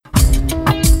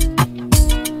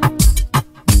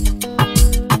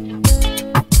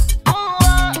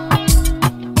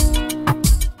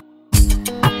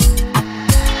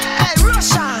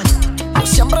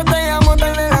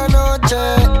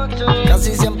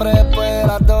siempre después de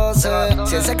las 12.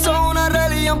 Si el sexo es una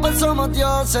religión, pues somos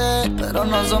dioses, pero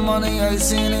no somos ni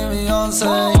Jay-Z ni Beyoncé.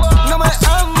 No me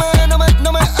ames, no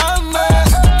me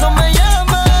ames, no me